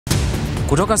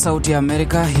Kutoka Sauti ya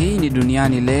Amerika, hii ni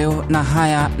Duniani Leo na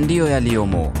haya ndiyo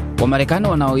yaliyomo. Wamarekani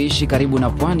wanaoishi karibu na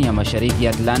pwani ya mashariki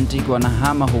ya Atlantic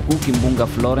wanahama huku kimbunga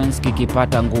Florence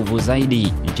kikipata nguvu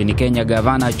zaidi. Nchini Kenya,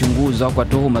 gavana achunguzwa kwa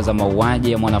tuhuma za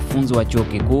mauwaji ya mwanafunzi wa chuo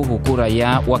kikuu huku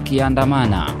raia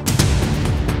wakiandamana.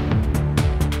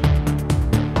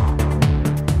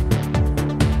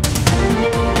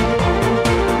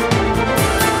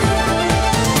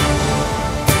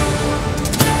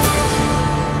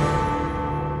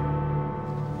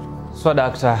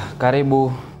 Swadakta,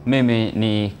 karibu. Mimi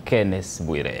ni Kenneth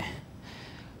Bwire.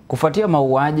 Kufuatia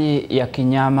mauwaji ya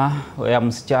kinyama ya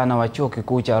msichana wa chuo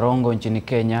kikuu cha Rongo nchini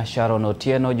Kenya, Sharon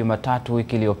Otieno, Jumatatu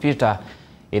wiki iliyopita,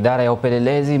 idara ya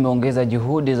upelelezi imeongeza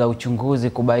juhudi za uchunguzi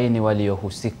kubaini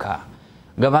waliohusika.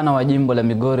 Gavana wa jimbo la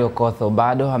Migori Okothi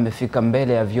Obado amefika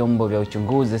mbele ya vyombo vya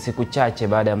uchunguzi siku chache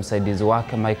baada ya msaidizi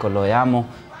wake Michael Oyamo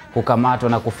kukamatwa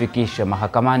na kufikishwa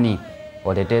mahakamani.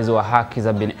 Watetezi wa haki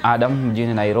za binadamu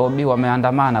mjini Nairobi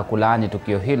wameandamana kulaani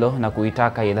tukio hilo na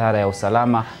kuitaka idara ya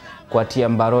usalama kuwatia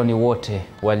mbaroni wote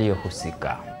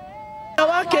waliohusika.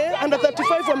 Wake under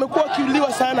 35 wamekuwa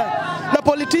kiuliwa sana na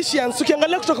politicians.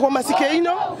 Ukiangalia kutoka kwa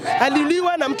Masikeino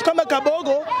aliuliwa na mtu kama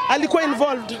Kabogo alikuwa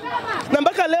involved. Na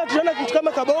mpaka leo tunaona mtu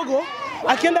kama Kabogo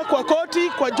akienda kwa koti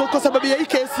kwa sababu ya hii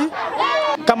kesi.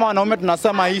 Kama wanaume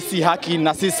tunasema hii si haki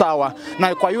na si sawa.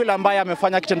 Na kwa yule ambaye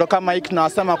amefanya kitendo kama hiki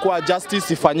tunasema kuwa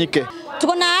justice ifanyike.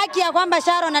 Tuko na haki ya kwamba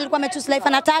Sharon alikuwa amechoose life,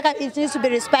 anataka it needs to be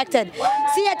respected.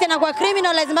 Si ati na kwa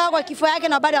criminalize mpaka kwa kifo yake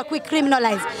na bado ya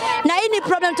criminalize. Na hii ni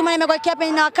problem tumeona imekuwa hapa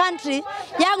in our country.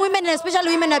 Young women and especially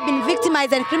women have been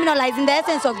victimized and criminalized in the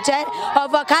essence of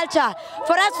our culture.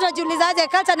 For us tunajiulizaje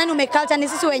culture nani umeculture? Ni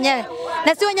sisi wenyewe.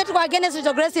 Na sisi wenyewe tuko against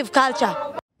retrogressive culture.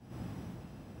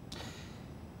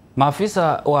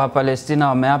 Maafisa wa Palestina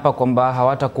wameapa kwamba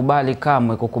hawatakubali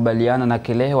kamwe kukubaliana na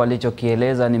kile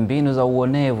walichokieleza ni mbinu za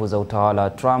uonevu za utawala wa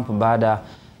Trump baada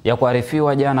ya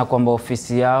kuarifiwa jana kwamba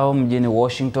ofisi yao mjini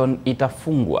Washington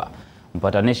itafungwa.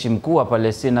 Mpatanishi mkuu wa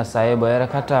Palestina Saeb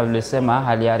Erekat alisema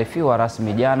aliarifiwa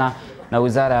rasmi jana na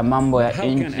Wizara ya Mambo ya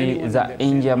Nchi za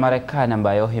Nje ya Marekani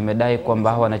ambayo imedai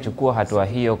kwamba wanachukua hatua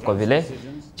hiyo kwa vile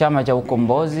Chama cha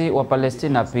Ukombozi wa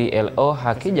Palestina PLO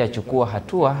hakijachukua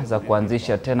hatua za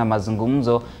kuanzisha tena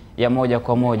mazungumzo ya moja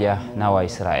kwa moja na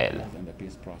Waisraeli.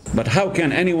 But how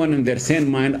can anyone in their sane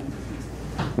mind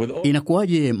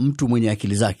Inakuwaje mtu mwenye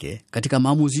akili zake katika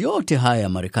maamuzi yote haya ya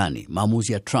Marekani,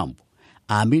 maamuzi ya Trump,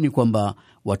 aamini kwamba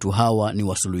watu hawa ni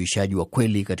wasuluhishaji wa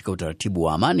kweli katika utaratibu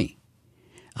wa amani?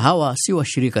 Hawa si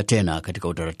washirika tena katika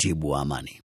utaratibu wa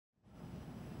amani.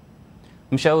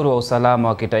 Mshauri wa usalama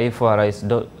wa kitaifa wa Rais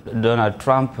Donald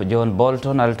Trump, John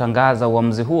Bolton, alitangaza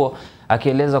uamuzi huo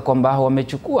akieleza kwamba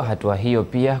wamechukua hatua hiyo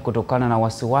pia kutokana na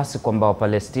wasiwasi kwamba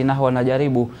Wapalestina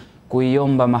wanajaribu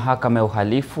kuiomba mahakama ya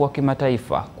uhalifu wa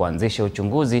kimataifa kuanzisha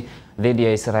uchunguzi dhidi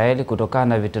ya Israeli kutokana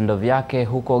na vitendo vyake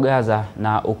huko Gaza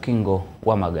na Ukingo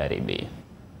wa Magharibi.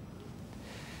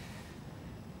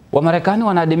 Wamarekani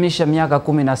wanaadhimisha miaka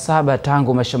 17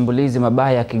 tangu mashambulizi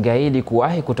mabaya ya kigaidi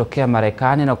kuwahi kutokea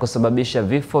Marekani na kusababisha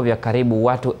vifo vya karibu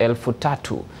watu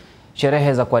 3,000.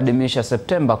 Sherehe za kuadhimisha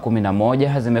Septemba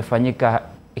 11 zimefanyika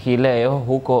hii leo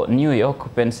huko New York,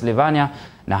 Pennsylvania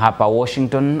na hapa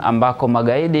Washington, ambako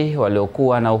magaidi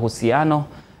waliokuwa na uhusiano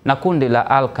na kundi la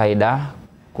Al-Qaeda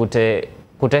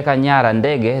kuteka nyara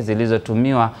ndege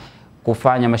zilizotumiwa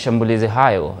kufanya mashambulizi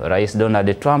hayo. Rais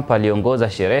Donald Trump aliongoza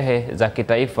sherehe za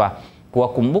kitaifa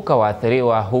kuwakumbuka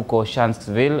waathiriwa huko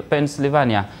Shanksville,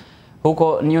 Pennsylvania.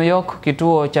 Huko New York,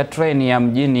 kituo cha treni ya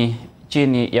mjini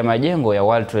chini ya majengo ya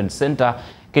World Trade Center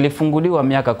kilifunguliwa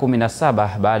miaka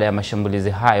 17 baada ya mashambulizi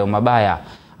hayo mabaya.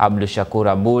 Abdul Shakur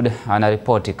Abud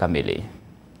anaripoti kamili.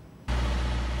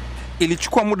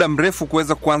 Ilichukua muda mrefu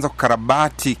kuweza kuanza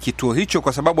kukarabati kituo hicho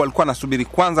kwa sababu walikuwa nasubiri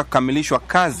kwanza kukamilishwa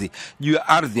kazi juu ya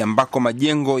ardhi ambako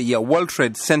majengo ya World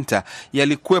Trade Center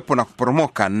yalikuwepo na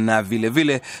kuporomoka, na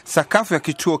vile sakafu ya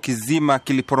kituo kizima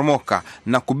kiliporomoka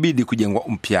na kubidi kujengwa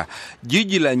mpya.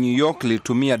 Jiji la New York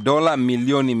lilitumia dola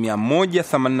milioni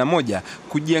 181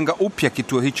 kujenga upya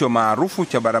kituo hicho maarufu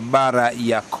cha barabara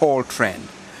ya Coltrane.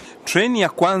 Treni ya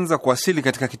kwanza kuwasili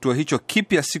katika kituo hicho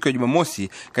kipya siku ya Jumamosi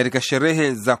katika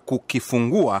sherehe za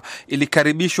kukifungua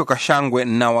ilikaribishwa kwa shangwe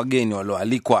na wageni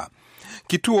walioalikwa.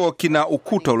 Kituo kina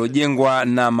ukuta uliojengwa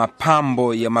na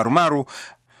mapambo ya marumaru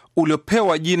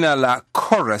uliopewa jina la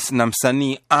Chorus na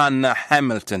msanii Anna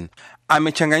Hamilton.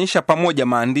 Amechanganyisha pamoja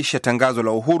maandishi ya tangazo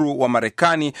la uhuru wa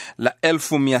Marekani la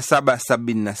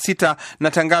 1776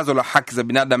 na tangazo la haki za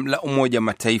binadamu la Umoja wa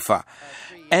Mataifa.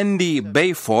 Andy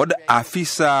Bayford,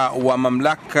 afisa wa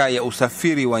mamlaka ya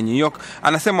usafiri wa New York,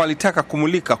 anasema walitaka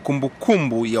kumulika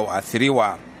kumbukumbu ya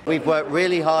waathiriwa.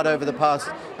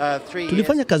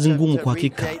 Tulifanya kazi ngumu kwa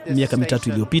hakika miaka mitatu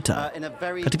iliyopita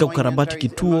katika kukarabati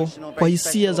kituo kwa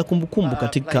hisia za kumbukumbu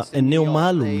katika eneo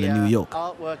maalum la New York.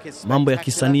 Mambo ya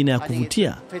kisanii na ya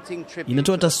kuvutia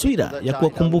inatoa taswira ya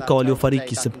kuwakumbuka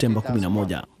waliofariki Septemba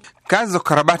 11. Kazi za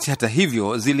ukarabati hata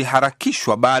hivyo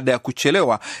ziliharakishwa baada ya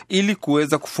kuchelewa ili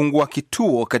kuweza kufungua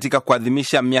kituo katika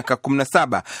kuadhimisha miaka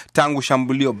 17 tangu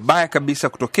shambulio baya kabisa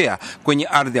kutokea kwenye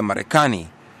ardhi ya Marekani.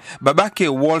 Babake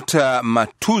Walter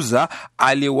Matuza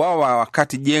aliuawa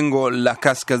wakati jengo la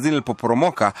kaskazini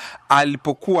lilipoporomoka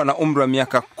alipokuwa na umri wa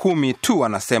miaka 10 tu,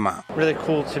 anasema.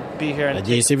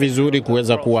 Najihisi vizuri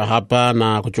kuweza kuwa hapa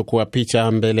na kuchukua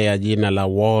picha mbele ya jina la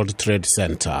World Trade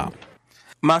Center.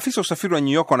 Maafisa wa usafiri wa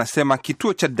New York wanasema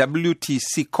kituo cha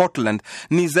WTC Cortland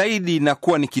ni zaidi na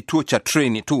kuwa ni kituo cha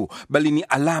treni tu, bali ni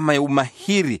alama ya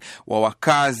umahiri wa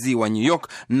wakazi wa New York,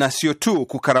 na sio tu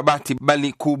kukarabati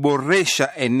bali kuboresha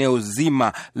eneo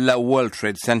zima la World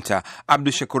Trade Center.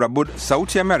 Abdul Shakur Abud,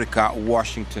 Sauti ya Amerika,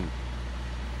 Washington.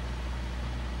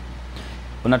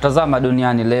 Unatazama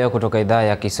Duniani Leo kutoka idhaa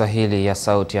ya Kiswahili ya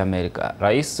Sauti ya Amerika.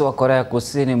 Rais wa Korea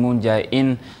Kusini Moon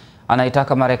Jae-in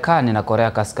anaitaka Marekani na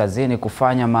Korea Kaskazini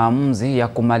kufanya maamuzi ya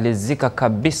kumalizika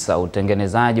kabisa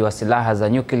utengenezaji wa silaha za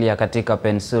nyuklia katika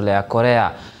peninsula ya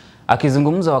Korea.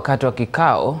 Akizungumza wakati wa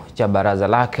kikao cha baraza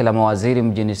lake la mawaziri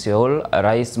mjini Seoul,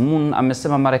 Rais Moon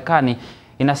amesema Marekani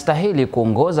inastahili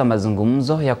kuongoza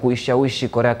mazungumzo ya kuishawishi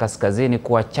Korea Kaskazini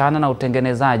kuachana na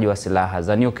utengenezaji wa silaha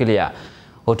za nyuklia.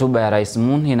 Hotuba ya Rais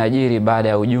Moon inajiri baada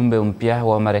ya ujumbe mpya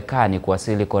wa Marekani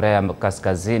kuwasili Korea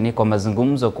Kaskazini kwa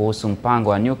mazungumzo kuhusu mpango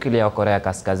wa nyuklia wa Korea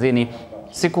Kaskazini,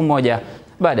 siku moja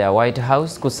baada ya White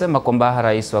House kusema kwamba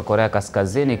Rais wa Korea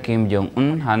Kaskazini Kim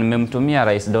Jong-un amemtumia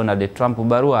Rais Donald Trump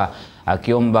barua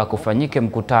akiomba kufanyike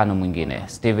mkutano mwingine.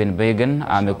 Stephen Biegun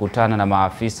amekutana na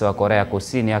maafisa wa Korea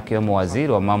Kusini akiwemo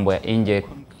waziri wa mambo ya nje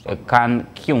Kang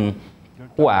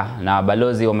Kyung-hwa na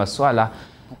balozi wa masuala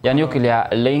ya nyuklia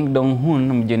Lee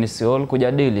Dong-hun mjini Seoul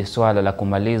kujadili swala la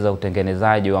kumaliza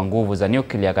utengenezaji wa nguvu za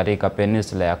nyuklia katika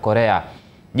peninsula ya Korea.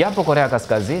 Japo Korea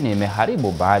Kaskazini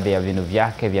imeharibu baadhi ya vinu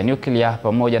vyake vya nyuklia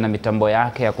pamoja na mitambo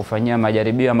yake ya kufanyia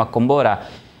majaribio ya makombora,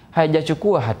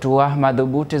 haijachukua hatua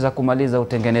madhubuti za kumaliza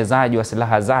utengenezaji wa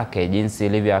silaha zake jinsi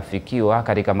ilivyoafikiwa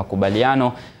katika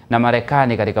makubaliano na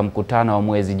Marekani katika mkutano wa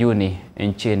mwezi Juni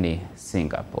nchini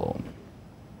Singapore.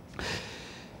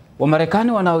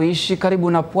 Wamarekani wanaoishi karibu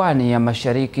na pwani ya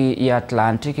mashariki ya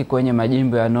Atlantic kwenye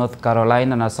majimbo ya North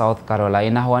Carolina na South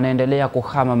Carolina wanaendelea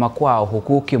kuhama makwao,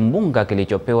 huku kimbunga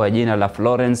kilichopewa jina la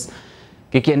Florence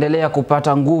kikiendelea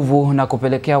kupata nguvu na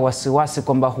kupelekea wasiwasi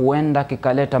kwamba huenda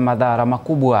kikaleta madhara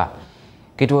makubwa.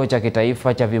 Kituo cha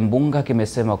kitaifa cha vimbunga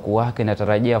kimesema kuwa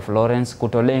kinatarajia Florence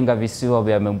kutolenga visiwa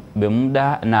vya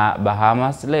Bermuda na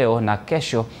Bahamas leo na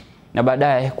kesho, na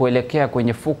baadaye kuelekea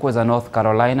kwenye fukwe za North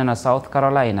Carolina na South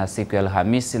Carolina siku ya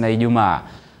Alhamisi na Ijumaa.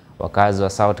 Wakazi wa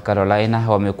South Carolina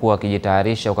wamekuwa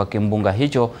wakijitayarisha kwa kimbunga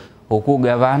hicho, huku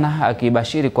gavana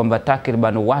akibashiri kwamba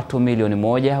takriban watu milioni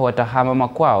 1 watahama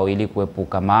makwao ili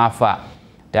kuepuka maafa.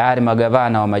 Tayari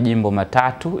magavana wa majimbo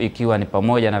matatu ikiwa ni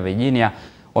pamoja na Virginia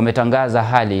wametangaza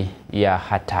hali ya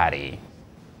hatari.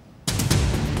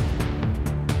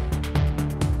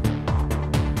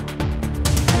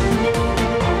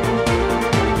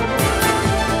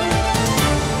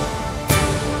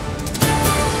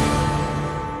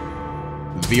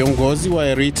 Viongozi wa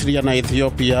Eritrea na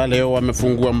Ethiopia leo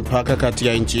wamefungua mpaka kati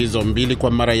ya nchi hizo mbili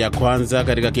kwa mara ya kwanza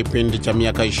katika kipindi cha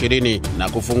miaka 20 na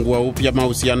kufungua upya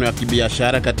mahusiano ya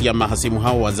kibiashara kati ya mahasimu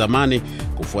hao wa zamani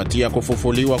kufuatia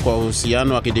kufufuliwa kwa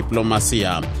uhusiano wa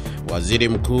kidiplomasia. Waziri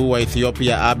Mkuu wa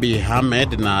Ethiopia Abiy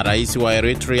Ahmed na Rais wa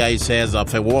Eritrea Isaias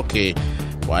Afwerki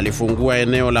walifungua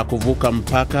eneo la kuvuka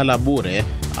mpaka la bure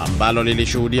ambalo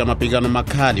lilishuhudia mapigano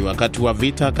makali wakati wa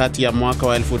vita kati ya mwaka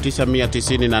wa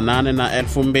 1998 na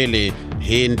 2000.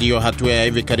 Hii ndiyo hatua ya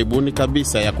hivi karibuni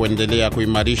kabisa ya kuendelea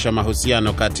kuimarisha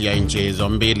mahusiano kati ya nchi hizo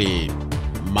mbili.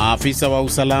 Maafisa wa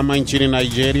usalama nchini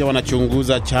Nigeria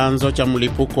wanachunguza chanzo cha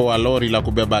mlipuko wa lori la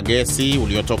kubeba gesi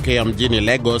uliotokea mjini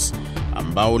Lagos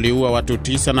ambao uliua watu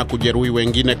 9 na kujeruhi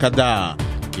wengine kadhaa.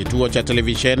 Kituo cha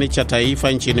televisheni cha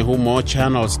taifa nchini humo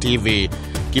Channels TV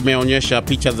kimeonyesha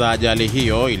picha za ajali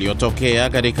hiyo iliyotokea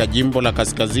katika jimbo la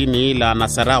kaskazini la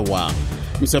Nasarawa.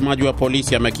 Msemaji wa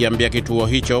polisi amekiambia kituo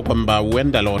hicho kwamba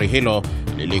huenda lori hilo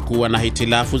lilikuwa na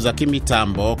hitilafu za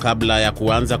kimitambo kabla ya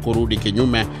kuanza kurudi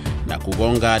kinyume na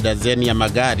kugonga dazeni ya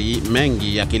magari,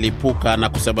 mengi yakilipuka na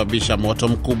kusababisha moto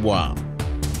mkubwa.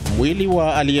 Mwili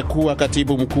wa aliyekuwa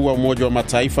katibu mkuu wa Umoja wa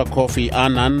Mataifa Kofi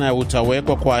Annan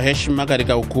utawekwa kwa heshima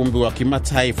katika ukumbi wa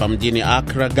kimataifa mjini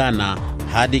Accra, Ghana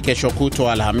hadi kesho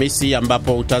kutwa Alhamisi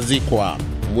ambapo utazikwa.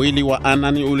 Mwili wa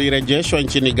Annan ulirejeshwa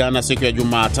nchini Ghana siku ya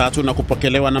Jumatatu na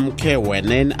kupokelewa na mkewe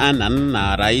Nen Annan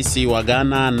na rais wa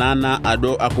Ghana Nana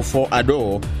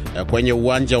Akufo-Addo kwenye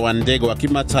uwanja wa ndege wa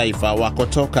kimataifa wa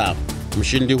Kotoka.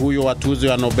 Mshindi huyo wa tuzo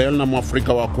ya Nobel na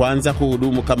Mwafrika wa kwanza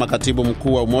kuhudumu kama katibu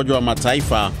mkuu wa Umoja wa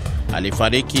Mataifa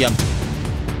alifariki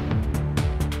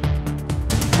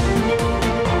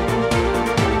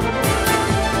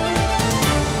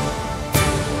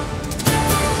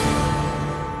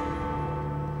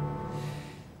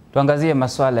Tuangazie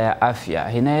masuala ya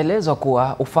afya. Inaelezwa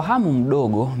kuwa ufahamu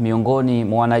mdogo miongoni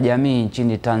mwa wanajamii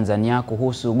nchini Tanzania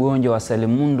kuhusu ugonjwa wa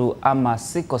selimundu ama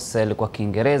sickle cell kwa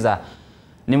Kiingereza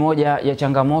ni moja ya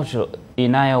changamoto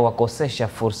inayowakosesha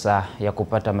fursa ya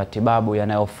kupata matibabu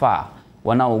yanayofaa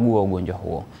wanaougua ugonjwa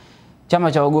huo.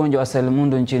 Chama cha ugonjwa wa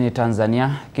selimundu nchini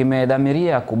Tanzania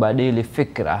kimedhamiria kubadili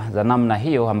fikra za namna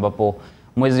hiyo, ambapo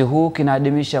mwezi huu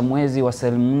kinaadhimisha mwezi wa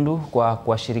selimundu kwa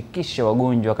kuwashirikisha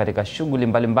wagonjwa katika shughuli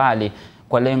mbalimbali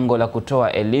kwa lengo la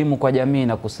kutoa elimu kwa jamii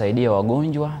na kusaidia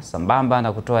wagonjwa sambamba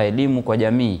na kutoa elimu kwa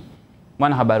jamii.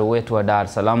 Mwanahabari wetu wa Dar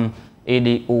es Salaam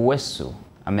Idi Uwesu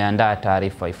ameandaa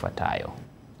taarifa ifuatayo.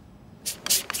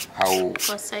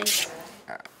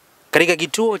 Katika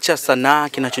kituo cha sanaa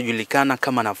kinachojulikana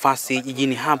kama Nafasi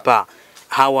jijini hapa,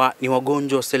 hawa ni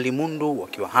wagonjwa wa selimundu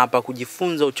wakiwa hapa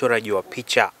kujifunza uchoraji wa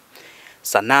picha.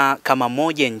 Sanaa kama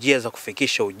moja ya njia za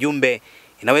kufikisha ujumbe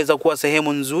inaweza kuwa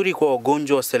sehemu nzuri kwa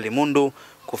wagonjwa wa selimundu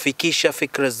kufikisha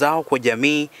fikra zao kwa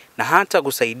jamii na hata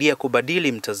kusaidia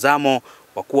kubadili mtazamo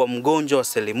wa kuwa mgonjwa wa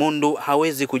selimundu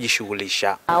hawezi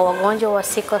kujishughulisha. Wagonjwa wa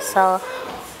sickle cell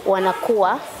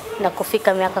wanakuwa na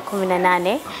kufika miaka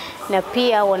 18 na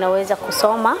pia wanaweza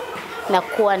kusoma na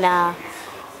kuwa na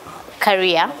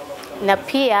career, na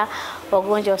pia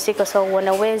wagonjwa wa sickle cell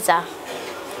wanaweza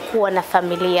kuwa na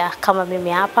familia. Kama mimi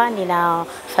hapa nina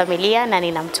familia na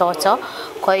nina mtoto.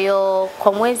 Kwa hiyo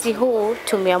kwa mwezi huu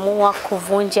tumeamua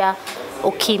kuvunja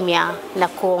ukimya na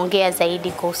kuongea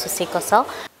zaidi kuhusu sickle cell.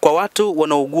 Kwa watu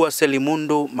wanaougua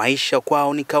selimundu, maisha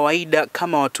kwao ni kawaida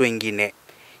kama watu wengine.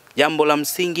 Jambo la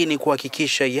msingi ni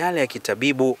kuhakikisha yale ya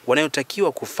kitabibu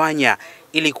wanayotakiwa kufanya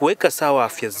ili kuweka sawa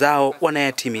afya zao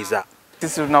wanayatimiza.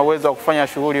 Sisi tuna uwezo wa kufanya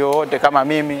shughuli yoyote. Kama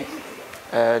mimi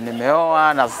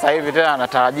nimeoa na sasa hivi tena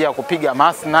natarajia kupiga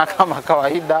masna kama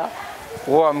kawaida,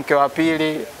 kuoa mke wa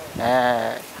pili.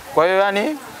 Kwa hiyo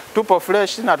yani tupo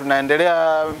fresh na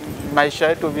tunaendelea maisha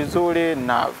yetu vizuri,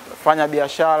 na fanya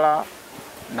biashara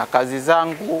na kazi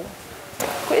zangu.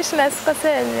 Kuishi na sickle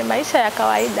cell ni maisha ya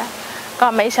kawaida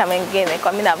kama maisha mengine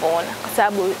kwa mimi ninavyoona, kwa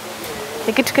sababu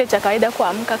ni kitu kile cha kawaida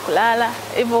kuamka, kulala,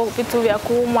 hivyo vitu vya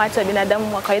kuumwa hata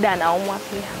binadamu wa kawaida anaumwa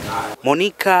pia.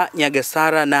 Monica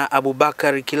Nyagasara na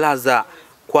Abubakar Kilaza,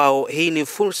 kwao hii ni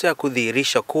fursa ya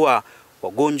kudhihirisha kuwa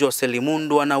wagonjwa wa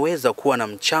selimundu wanaweza kuwa na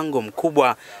mchango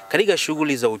mkubwa katika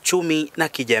shughuli za uchumi na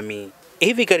kijamii.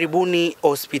 Hivi karibuni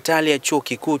hospitali ya Chuo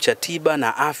Kikuu cha Tiba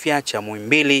na Afya cha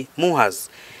Muhimbili MUHAS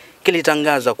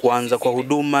kilitangaza kuanza kwa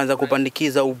huduma za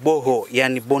kupandikiza uboho,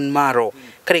 yani bone marrow,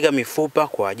 katika mifupa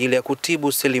kwa ajili ya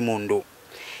kutibu selimundu.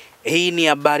 Hii ni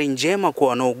habari njema kwa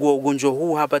wanaougua ugonjwa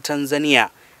huu hapa Tanzania,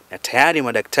 na tayari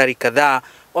madaktari kadhaa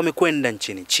wamekwenda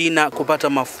nchini China kupata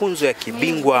mafunzo ya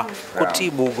kibingwa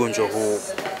kutibu ugonjwa huu.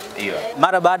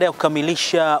 Mara baada ya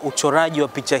kukamilisha uchoraji wa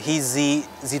picha hizi,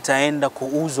 zitaenda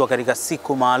kuuzwa katika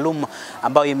siku maalum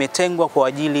ambayo imetengwa kwa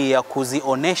ajili ya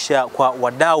kuzionesha kwa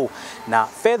wadau, na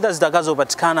fedha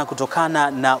zitakazopatikana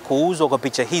kutokana na kuuzwa kwa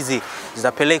picha hizi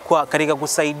zitapelekwa katika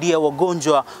kusaidia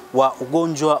wagonjwa wa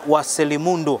ugonjwa wa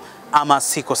selimundu ama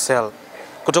sickle cell.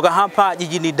 Kutoka hapa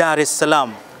jijini Dar es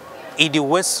Salaam, Idi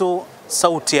Uwesu,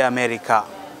 Sauti ya Amerika.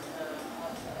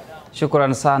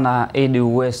 Shukrani sana Idi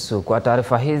Uwesu kwa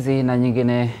taarifa hizi na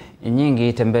nyingine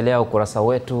nyingi. Tembelea ukurasa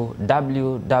wetu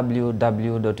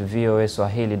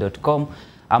www.voaswahili.com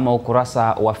ama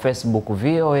ukurasa wa Facebook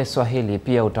VOA Swahili.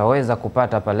 Pia utaweza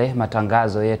kupata pale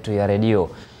matangazo yetu ya redio.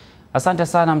 Asante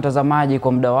sana mtazamaji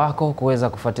kwa muda wako kuweza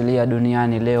kufuatilia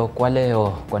Duniani Leo kwa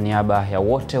leo. Kwa niaba ya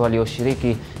wote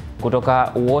walioshiriki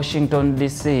kutoka Washington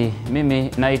DC,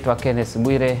 mimi naitwa Kenneth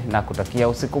Bwire na kutakia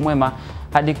usiku mwema.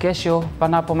 Hadi kesho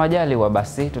panapo majaliwa,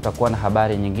 basi tutakuwa na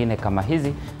habari nyingine kama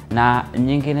hizi na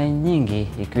nyingine nyingi,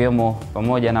 ikiwemo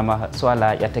pamoja na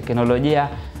masuala ya teknolojia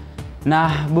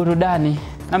na burudani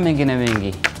na mengine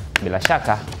mengi. Bila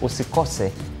shaka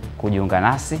usikose kujiunga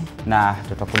nasi na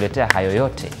tutakuletea hayo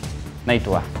yote.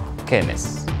 Naitwa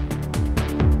Kenneth.